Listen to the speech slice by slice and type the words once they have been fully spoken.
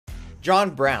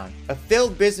John Brown, a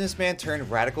failed businessman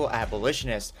turned radical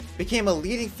abolitionist, became a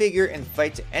leading figure in the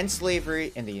fight to end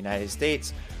slavery in the United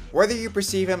States. Whether you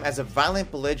perceive him as a violent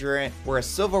belligerent or a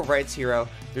civil rights hero,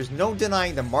 there's no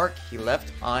denying the mark he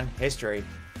left on history.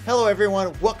 Hello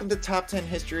everyone, welcome to Top 10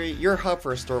 History, your hub for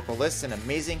historical lists and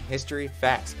amazing history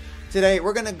facts. Today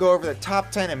we're going to go over the top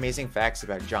 10 amazing facts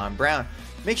about John Brown.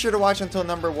 Make sure to watch until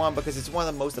number 1 because it's one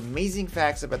of the most amazing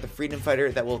facts about the freedom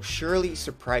fighter that will surely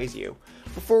surprise you.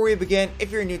 Before we begin, if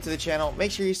you're new to the channel,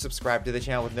 make sure you subscribe to the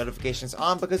channel with notifications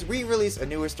on because we release a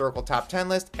new historical top 10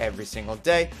 list every single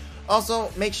day.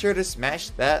 Also, make sure to smash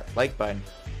that like button.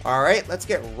 Alright, let's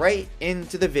get right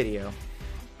into the video.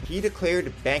 He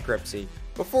declared bankruptcy.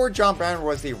 Before John Brown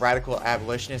was the radical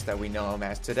abolitionist that we know him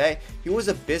as today, he was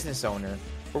a business owner.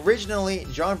 Originally,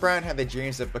 John Brown had the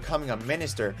dreams of becoming a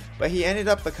minister, but he ended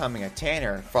up becoming a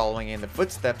tanner, following in the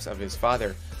footsteps of his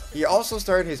father. He also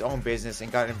started his own business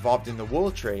and got involved in the wool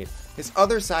trade. His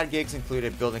other side gigs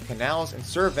included building canals and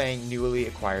surveying newly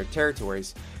acquired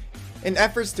territories. In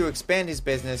efforts to expand his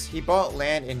business, he bought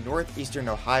land in northeastern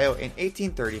Ohio in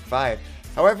 1835.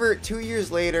 However, 2 years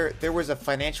later, there was a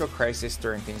financial crisis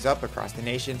stirring things up across the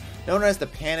nation, known as the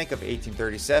Panic of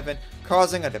 1837,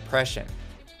 causing a depression.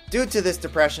 Due to this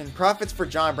depression, profits for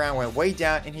John Brown went way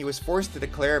down and he was forced to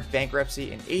declare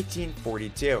bankruptcy in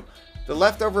 1842. The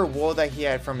leftover wool that he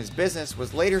had from his business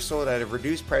was later sold at a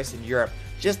reduced price in Europe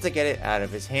just to get it out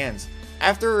of his hands.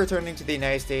 After returning to the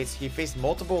United States, he faced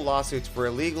multiple lawsuits for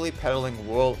illegally peddling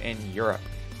wool in Europe.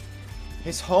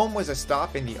 His home was a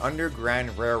stop in the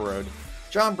Underground Railroad.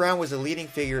 John Brown was a leading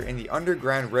figure in the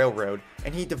Underground Railroad,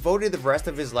 and he devoted the rest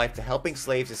of his life to helping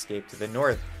slaves escape to the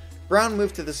north. Brown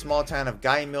moved to the small town of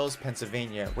Guy Mills,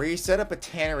 Pennsylvania, where he set up a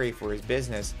tannery for his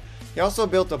business. He also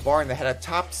built a barn that had a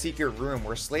top-secret room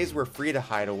where slaves were free to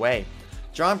hide away.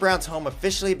 John Brown's home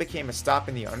officially became a stop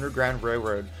in the Underground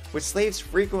Railroad, with slaves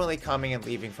frequently coming and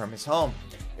leaving from his home.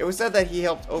 It was said that he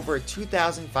helped over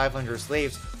 2,500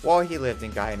 slaves while he lived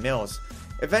in Guy Mills.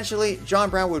 Eventually, John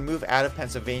Brown would move out of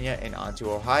Pennsylvania and onto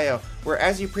Ohio, where,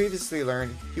 as you previously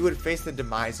learned, he would face the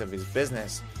demise of his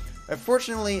business.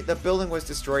 Unfortunately, the building was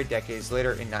destroyed decades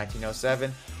later in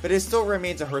 1907, but it still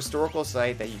remains a historical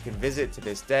site that you can visit to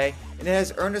this day, and it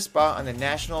has earned a spot on the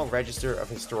National Register of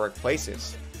Historic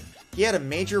Places. He had a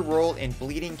major role in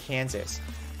bleeding Kansas.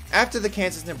 After the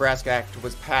Kansas-Nebraska Act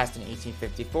was passed in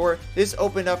 1854, this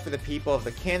opened up for the people of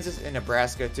the Kansas and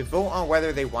Nebraska to vote on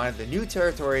whether they wanted the new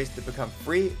territories to become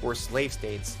free or slave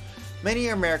states. Many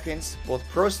Americans, both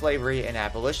pro-slavery and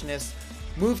abolitionists,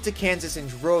 moved to Kansas in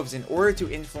droves in order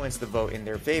to influence the vote in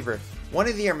their favor. One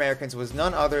of the Americans was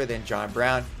none other than John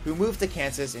Brown, who moved to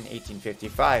Kansas in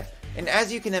 1855. And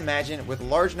as you can imagine, with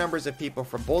large numbers of people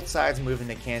from both sides moving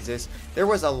to Kansas, there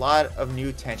was a lot of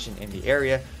new tension in the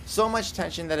area, so much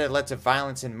tension that it led to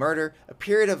violence and murder, a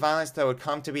period of violence that would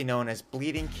come to be known as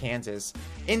Bleeding Kansas.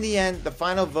 In the end, the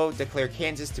final vote declared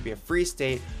Kansas to be a free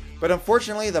state, but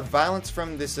unfortunately the violence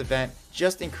from this event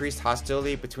just increased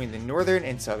hostility between the northern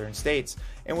and southern states,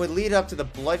 and would lead up to the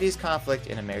bloodiest conflict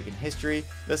in American history,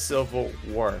 the Civil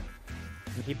War.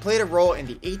 He played a role in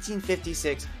the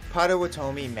 1856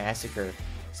 Potawatomi Massacre.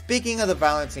 Speaking of the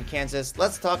violence in Kansas,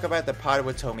 let's talk about the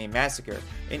Potawatomi Massacre.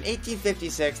 In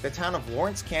 1856, the town of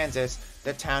Lawrence, Kansas,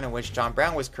 the town in which John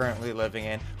Brown was currently living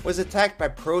in, was attacked by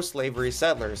pro-slavery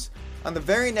settlers. On the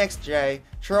very next day,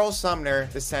 Charles Sumner,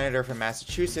 the senator from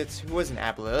Massachusetts who was an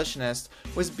abolitionist,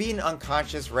 was beaten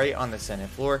unconscious right on the Senate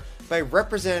floor by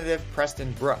Representative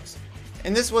Preston Brooks.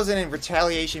 And this wasn't in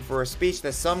retaliation for a speech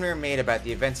that Sumner made about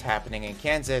the events happening in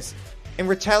Kansas. In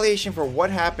retaliation for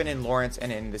what happened in Lawrence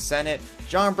and in the Senate,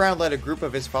 John Brown led a group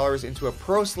of his followers into a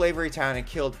pro-slavery town and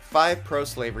killed 5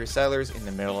 pro-slavery settlers in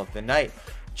the middle of the night.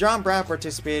 John Brown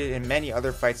participated in many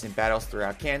other fights and battles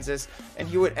throughout Kansas, and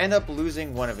he would end up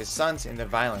losing one of his sons in the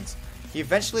violence. He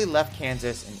eventually left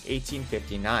Kansas in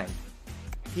 1859.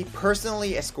 He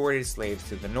personally escorted slaves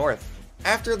to the north.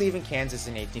 After leaving Kansas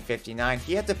in 1859,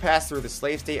 he had to pass through the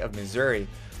slave state of Missouri,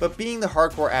 but being the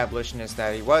hardcore abolitionist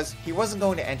that he wasn't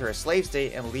going to enter a slave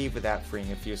state and leave without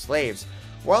freeing a few slaves.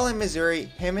 While in Missouri,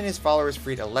 him and his followers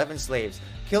freed 11 slaves,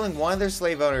 killing one of their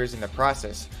slave owners in the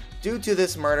process. Due to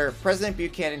this murder, President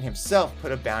Buchanan himself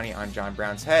put a bounty on John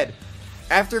Brown's head.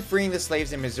 After freeing the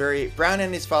slaves in Missouri, Brown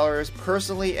and his followers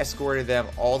personally escorted them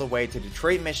all the way to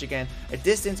Detroit, Michigan, a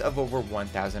distance of over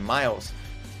 1,000 miles.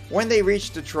 When they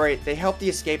reached Detroit, they helped the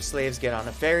escaped slaves get on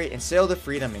a ferry and sail to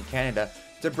freedom in Canada.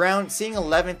 To Brown, seeing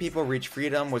 11 people reach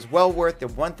freedom was well worth the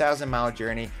 1,000-mile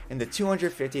journey and the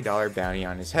 $250 bounty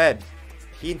on his head.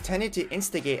 he intended to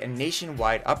instigate a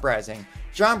nationwide uprising.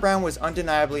 John Brown was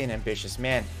undeniably an ambitious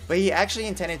man, but he actually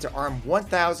intended to arm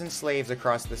 1,000 slaves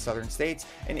across the southern states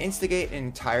and instigate an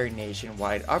entire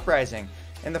nationwide uprising.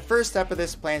 And the first step of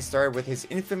this plan started with his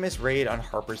infamous raid on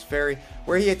Harper's Ferry,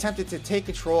 where he attempted to take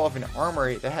control of an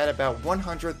armory that had about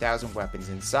 100,000 weapons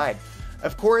inside.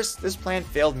 Of course, this plan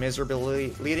failed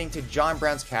miserably, leading to John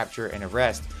Brown's capture and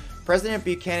arrest. President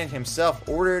Buchanan himself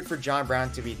ordered for John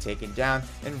Brown to be taken down,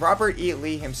 and Robert E.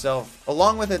 Lee himself,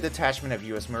 along with a detachment of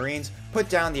U.S. Marines, put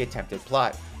down the attempted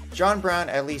plot. John Brown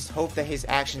at least hoped that his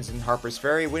actions in Harper's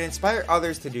Ferry would inspire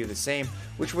others to do the same,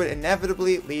 which would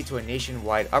inevitably lead to a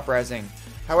nationwide uprising.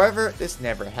 However, this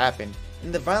never happened.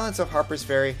 In the violence of Harper's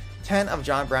Ferry, 10 of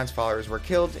John Brown's followers were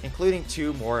killed, including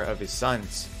 2 more of his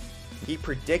sons. He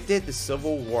predicted the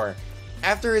Civil War.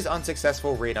 After his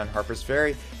unsuccessful raid on Harper's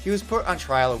Ferry, he was put on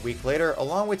trial a week later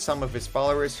along with some of his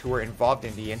followers who were involved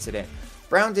in the incident.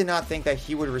 Brown did not think that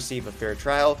he would receive a fair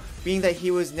trial, being that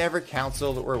he was never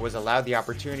counseled or was allowed the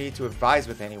opportunity to advise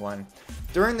with anyone.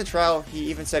 During the trial, he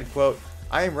even said, quote,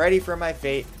 "I am ready for my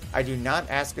fate. I do not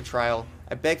ask a trial.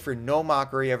 I beg for no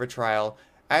mockery of a trial.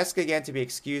 Ask again to be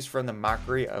excused from the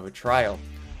mockery of a trial."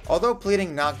 Although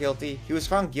pleading not guilty, he was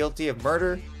found guilty of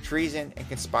murder, treason, and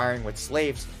conspiring with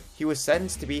slaves. He was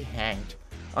sentenced to be hanged.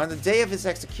 On the day of his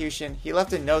execution, he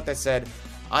left a note that said,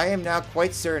 "I am now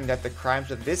quite certain that the crimes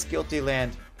of this guilty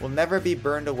land will never be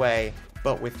burned away,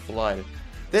 but with blood."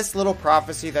 This little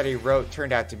prophecy that he wrote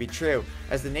turned out to be true,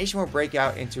 as the nation will break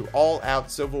out into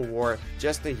all-out civil war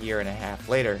just a year and a half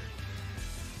later.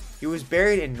 He was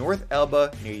buried in North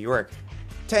Elba, New York.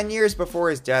 10 years before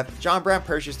his death, John Brown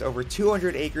purchased over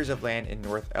 200 acres of land in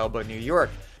North Elba, New York.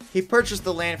 He purchased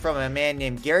the land from a man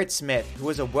named Garrett Smith, who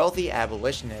was a wealthy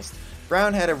abolitionist.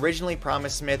 Brown had originally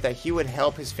promised Smith that he would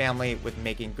help his family with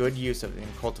making good use of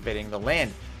and cultivating the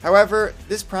land. However,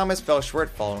 this promise fell short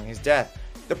following his death.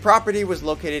 The property was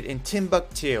located in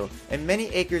Timbuktu, and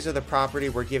many acres of the property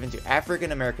were given to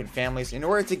African American families in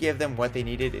order to give them what they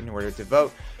needed in order to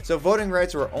vote, so voting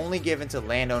rights were only given to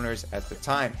landowners at the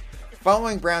time.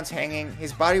 Following Brown's hanging,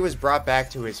 his body was brought back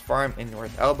to his farm in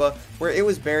North Elba, where it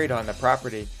was buried on the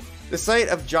property. The site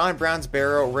of John Brown's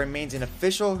burial remains an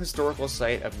official historical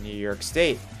site of New York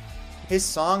State. His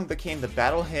song became the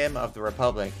battle hymn of the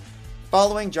Republic.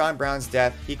 Following John Brown's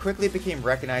death, he quickly became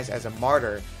recognized as a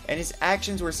martyr, and his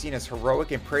actions were seen as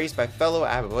heroic and praised by fellow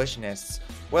abolitionists.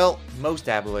 Well, most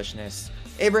abolitionists.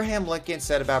 Abraham Lincoln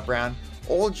said about Brown,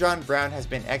 "Old John Brown has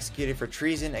been executed for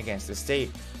treason against the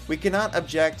state. We cannot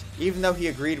object, even though he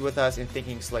agreed with us in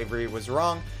thinking slavery was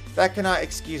wrong. That cannot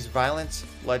excuse violence,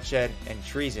 bloodshed, and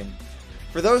treason."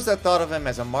 For those that thought of him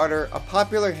as a martyr, a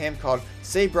popular hymn called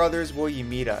 "Say Brothers Will You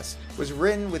Meet Us" was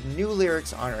written with new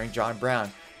lyrics honoring John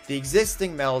Brown. The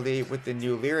existing melody with the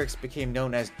new lyrics became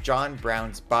known as John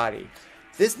Brown's Body.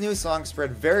 This new song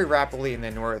spread very rapidly in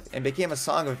the North and became a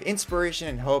song of inspiration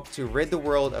and hope to rid the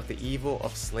world of the evil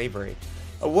of slavery.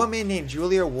 A woman named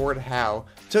Julia Ward Howe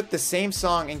took the same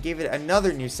song and gave it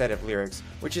another new set of lyrics,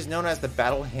 which is known as the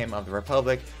Battle Hymn of the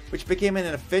Republic, which became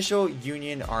an official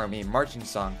Union Army marching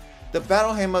song. The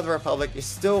Battle Hymn of the Republic is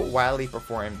still widely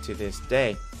performed to this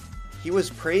day. He was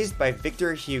praised by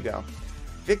Victor Hugo.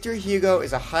 Victor Hugo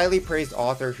is a highly praised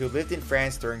author who lived in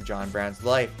France during John Brown's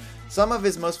life. Some of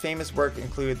his most famous work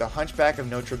include The Hunchback of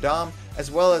Notre Dame, as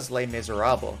well as Les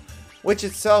Miserables, which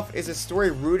itself is a story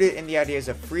rooted in the ideas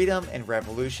of freedom and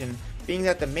revolution, being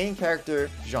that the main character,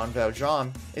 Jean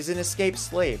Valjean, is an escaped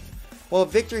slave. Well,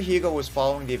 Victor Hugo was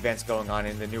following the events going on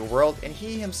in the New World, and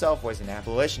he himself was an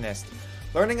abolitionist.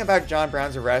 Learning about John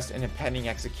Brown's arrest and impending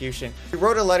execution, he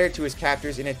wrote a letter to his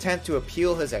captors in an attempt to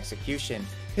appeal his execution.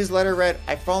 His letter read,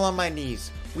 "I fall on my knees,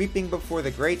 weeping before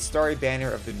the great starry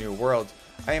banner of the New World.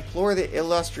 I implore the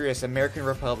illustrious American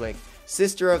Republic,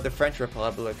 sister of the French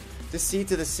Republic, to see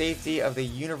to the safety of the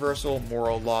universal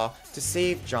moral law to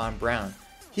save John Brown."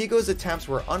 Hugo's attempts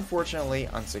were unfortunately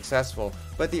unsuccessful,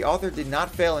 but the author did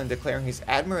not fail in declaring his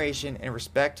admiration and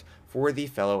respect for the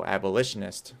fellow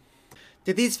abolitionist.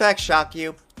 Did these facts shock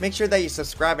you? Make sure that you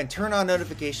subscribe and turn on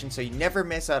notifications so you never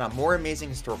miss out on more amazing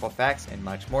historical facts and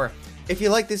much more. If you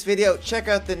like this video, check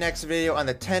out the next video on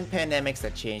the 10 pandemics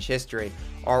that changed history.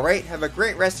 Alright, have a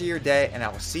great rest of your day, and I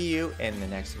will see you in the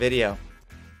next video.